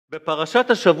בפרשת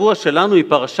השבוע שלנו היא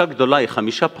פרשה גדולה, היא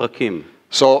 5 פרקים.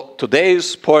 So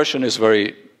today's portion is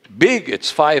very big, it's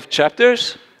 5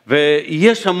 chapters.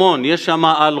 ויש המון, יש שם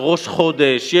על ראש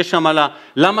חודש, יש שם על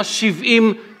למה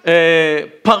 70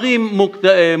 פרים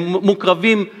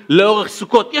מוקרבים לאורך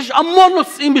סוכות, יש המון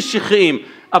נושאים משיחיים,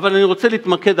 אבל אני רוצה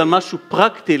להתמקד על משהו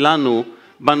פרקטי לנו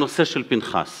בנושא של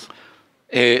פנחס.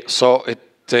 So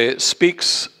it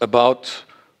speaks about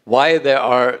why there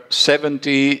are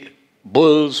 70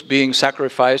 bulls being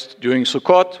sacrificed during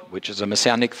Sukkot, which is a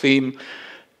messianic theme,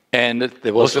 and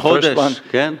there was the first one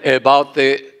about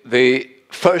the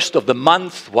first of the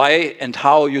month, why and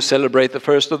how you celebrate the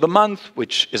first of the month,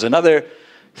 which is another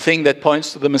thing that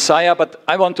points to the Messiah. But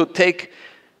I want to take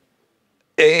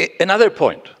another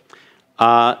point.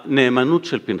 הנאמנות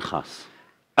של פנחס.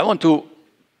 I want to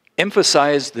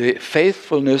emphasize the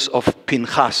faithfulness of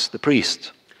Pinchas, the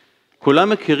priest. כולם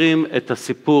מכירים את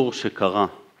הסיפור שקרה.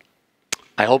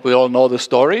 I hope we all know the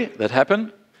story that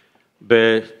happened.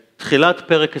 בתחילת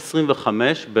פרק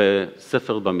 25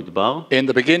 בספר במדבר. In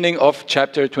the beginning of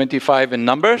chapter 25 in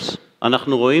Numbers.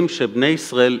 אנחנו רואים שבני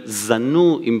ישראל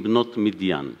זנו עם בנות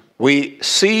מדיין. We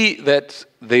see that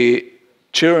the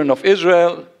children of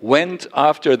Israel went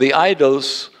after the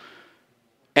idols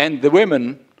and the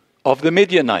women of the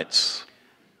Midianites.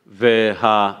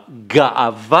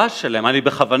 והגאווה שלהם, אני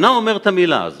בכוונה אומר את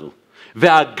המילה הזו,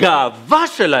 והגאווה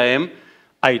שלהם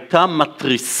הייתה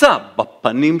מתריסה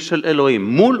בפנים של אלוהים,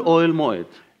 מול אוהל מועד.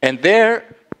 And their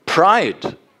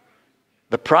pride,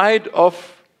 the pride of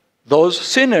those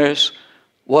sinners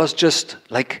was just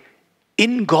like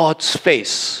in God's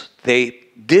face. They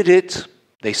did it,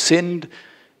 they sinned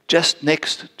just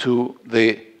next to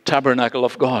the tabernacle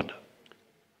of God.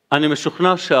 אני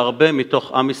משוכנע שהרבה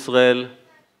מתוך עם ישראל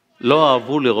לא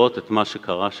אהבו לראות את מה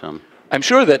שקרה שם. I'm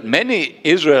sure that many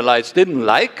Israelites didn't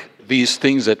like these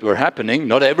things that were happening.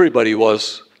 Not everybody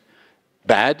was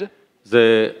bad.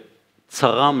 זה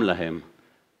צרם להם.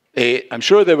 I'm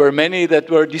sure there were many that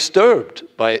were disturbed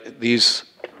by these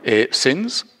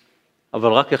sins.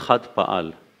 אבל רק אחד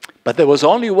פעל. But there was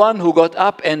only one who got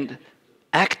up and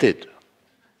acted.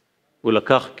 הוא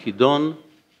לקח כידון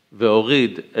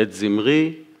והוריד את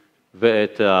זמרי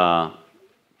ואת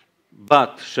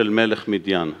הבת של מלך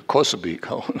מדיין. Kosabi.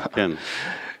 כן.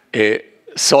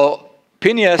 So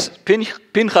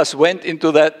Pinchas went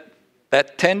into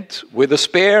that tent with a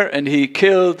spear and he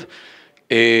killed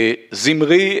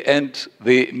Zimri and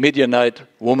the Midianite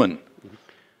woman.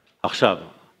 עכשיו,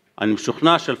 אני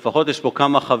משוכנע שלפחות יש פה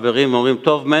כמה חברים ואומרים,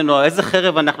 טוב מנו, איזה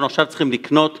חרב אנחנו עכשיו צריכים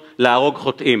לקנות להרוג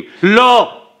חוטאים?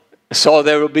 לא! So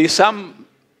there will be some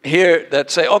here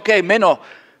that say, okay, Meno,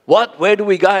 where do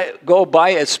we go buy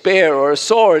a spear or a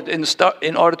sword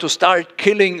in order to start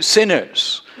killing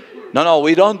sinners? No,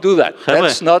 we don't do that.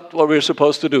 That's not what we're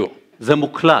supposed to do. זה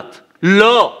מוקלט.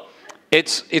 לא!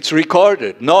 It's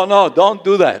recorded. No, don't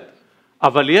do that.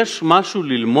 אבל יש משהו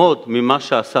ללמוד ממה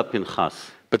שעשה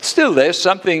פנחס. But still, there's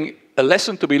something, a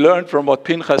lesson to be learned from what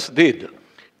Pinchas did.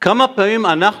 כמה פעמים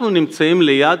אנחנו נמצאים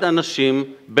ליד אנשים,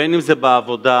 בין אם זה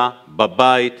בעבודה,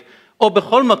 בבית, או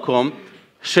בכל מקום,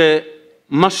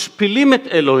 שמשפילים את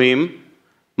אלוהים,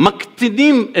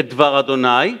 מקטינים את דבר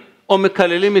אדוני, או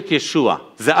מקללים את ישוע.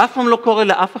 זה אף פעם לא קורה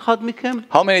לאף אחד מכם?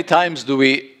 How many times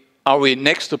are we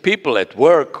next to people at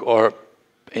work or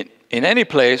in any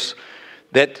place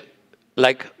that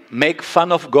like make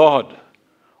fun of God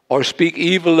or speak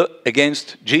evil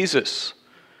against Jesus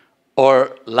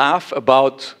or laugh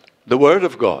about the word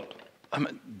of God? I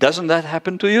mean, doesn't that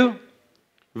happen to you?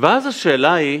 ואז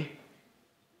השאלה היא,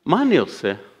 מה אני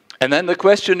עושה? And then the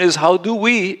question is, how do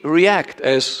we react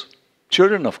as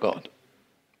children of God?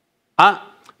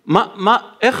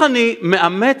 איך אני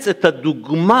מאמץ את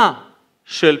הדוגמה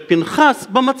של פנחס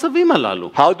במצבים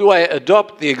הללו? How do I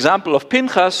adopt the example of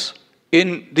Pinchas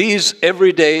in these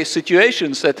everyday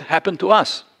situations that happen to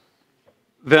us?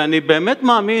 ואני באמת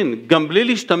מאמין, גם בלי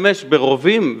להשתמש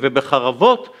ברובים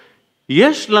ובחרבות,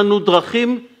 יש לנו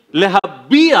דרכים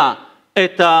להביע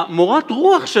את המורת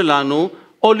רוח שלנו,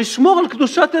 או לשמור על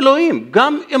קדושת אלוהים.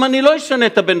 גם אם אני לא אשנה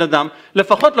את הבן אדם,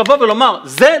 לפחות לבוא ולומר,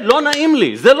 זה לא נעים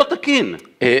לי, זה לא תקין.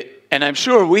 And I'm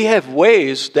sure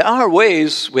there are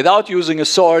ways, without using a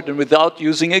sword and without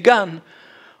using a gun,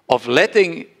 of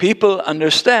letting people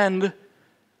understand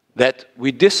that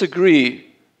we disagree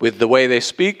with the way they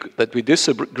speak, that we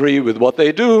disagree with what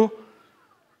they do,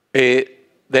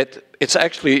 that it's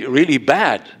actually really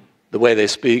bad the way they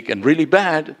speak and really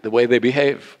bad the way they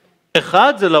behave.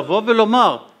 אחד זה לבוא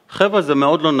ולומר, חבר'ה זה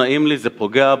מאוד לא נעים לי, זה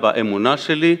פוגע באמונה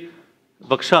שלי,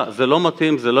 בבקשה, זה לא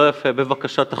מתאים, זה לא יפה,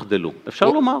 בבקשה תחדלו. אפשר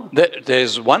לומר.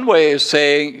 There's one way of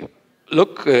saying,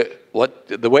 look,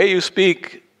 the way you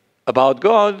speak about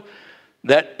God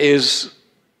that is,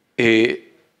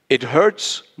 it hurts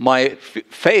my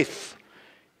faith.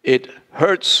 It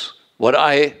hurts what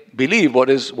I believe,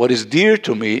 what is dear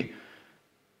to me.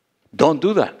 Don't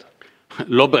do that.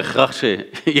 לא בהכרח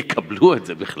שיקבלו את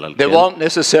זה בכלל. They won't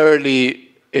necessarily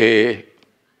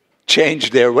change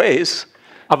their ways.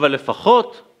 אבל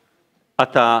לפחות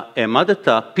אתה העמדת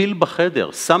פיל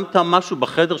בחדר, שמת משהו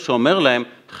בחדר שאומר להם,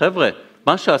 חבר'ה,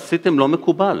 מה שעשיתם לא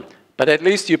מקובל. But at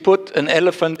least you put an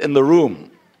elephant in the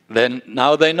room. Then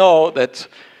now they know that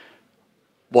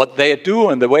what they do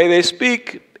and the way they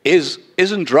speak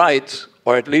isn't right,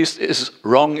 or at least is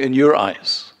wrong in your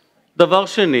eyes. דבר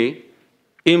שני,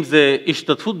 אם זה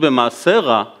השתתפות במעשה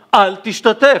רע, אל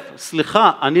תשתתף.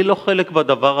 סליחה, אני לא חלק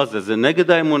בדבר הזה, זה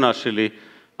נגד האמונה שלי.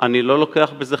 אני לא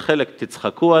לוקח בזה חלק,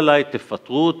 תצחקו עליי,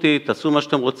 תפטרו אותי, תעשו מה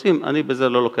שאתם רוצים, אני בזה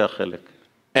לא לוקח חלק.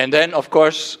 And then, of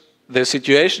course, the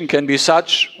situation can be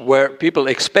such where people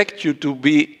expect you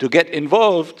to get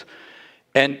involved,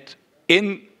 and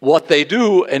in what they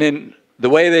do and in the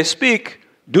way they speak,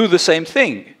 do the same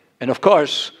thing. And of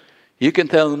course, you can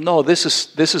tell them, no, this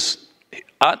is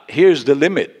here's the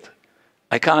limit.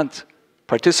 I can't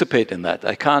participate in that.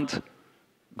 I can't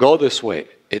go this way.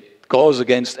 It goes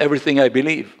against everything I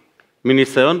believe.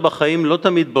 מניסיון בחיים לא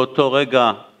תמיד באותו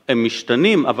רגע הם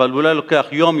משתנים, אבל אולי לוקח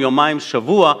יום, יומיים,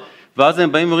 שבוע, ואז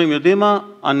הם באים ואומרים, יודעים מה,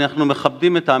 אנחנו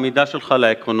מכבדים את העמידה שלך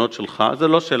לעקרונות שלך, זה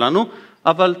לא שלנו,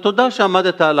 אבל תודה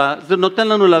שעמדת על זה נותן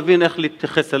לנו להבין איך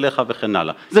להתייחס אליך וכן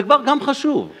הלאה. זה כבר גם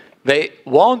חשוב.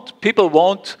 People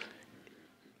won't,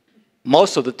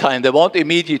 most of the time, they won't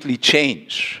immediately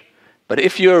change. But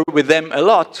if you're with them a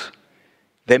lot,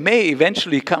 they may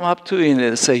eventually come up to you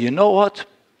and say, you know what,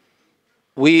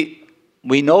 we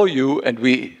know you and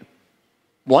we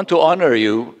want to honor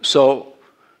you, so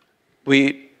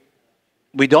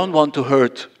we don't want to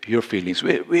hurt your feelings.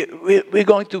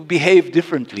 We're going to behave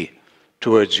differently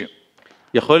towards you.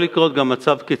 יכול לקרות גם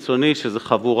מצב קיצוני שזו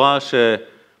חבורה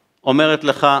שאומרת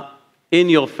לך in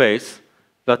your face,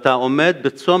 ואתה עומד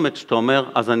בצומת שאתה אומר,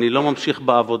 אז אני לא ממשיך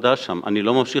בעבודה שם, אני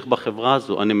לא ממשיך בחברה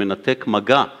הזו, אני מנתק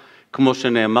מגע, כמו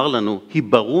שנאמר לנו,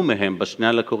 היברו מהם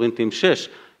בשנייה לקורינתים 6,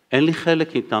 אין לי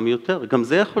חלק איתם יותר, גם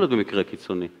זה יכול להיות במקרה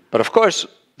קיצוני. But of course,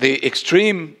 the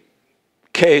extreme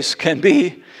case can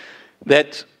be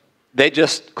that they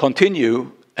just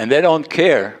continue and they don't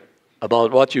care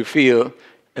about what you feel,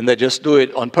 and they just do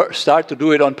it start to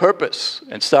do it on purpose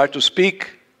and start to speak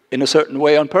in a certain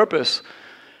way on purpose.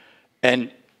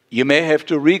 And you may have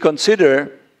to reconsider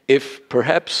if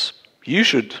perhaps you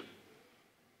should,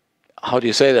 how do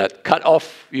you say that, cut off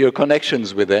your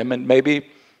connections with them and maybe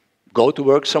go to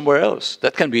work somewhere else.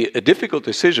 That can be a difficult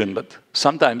decision, but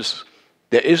sometimes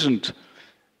there isn't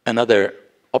another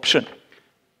option.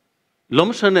 לא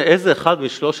משנה איזה אחד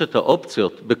משלושת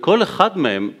האופציות, בכל אחד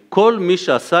מהם, כל מי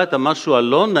שעשה את המשהו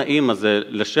הלא נעים הזה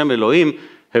לשם אלוהים,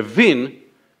 הבין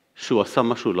שהוא עשה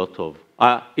משהו לא טוב.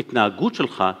 ההתנהגות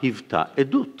שלך היוותה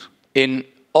עדות. In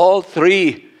all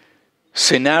three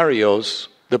scenarios,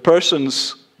 the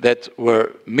persons that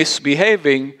were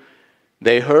misbehaving,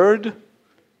 they heard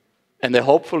and they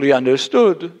hopefully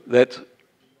understood that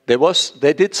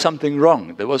they did something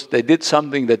wrong. They did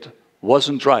something that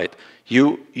wasn't right.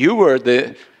 You were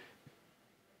the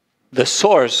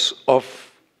source of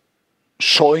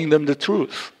showing them the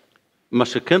truth. מה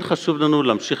שכן חשוב לנו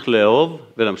להמשיך לאהוב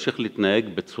ולהמשיך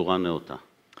להתנהג בצורה נאותה.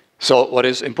 So what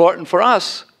is important for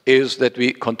us is that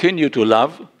we continue to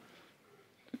love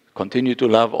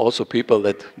also people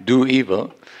that do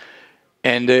evil,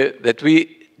 and that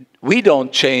we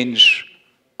don't change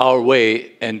our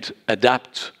way and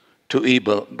adapt to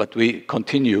evil, but we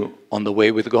continue on the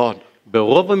way with God.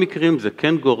 ברוב המקרים זה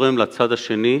כן גורם לצד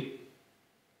השני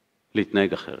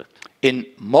להתנהג אחרת. In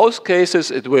most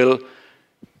cases it will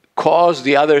cause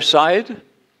the other side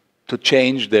to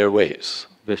change their ways.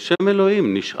 ושם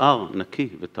אלוהים נשאר נקי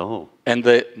וטהור. And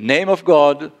the name of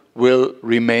God will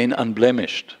remain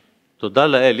unblemished. תודה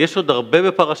לאל. יש עוד הרבה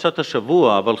בפרשת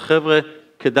השבוע, אבל חבר'ה,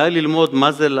 כדאי ללמוד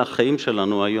מה זה לחיים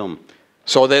שלנו היום.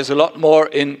 So there's a lot more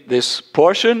in this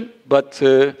portion, but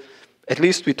at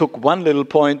least we took one little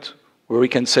point where we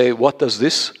can say, what does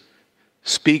this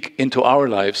speak into our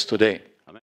lives today?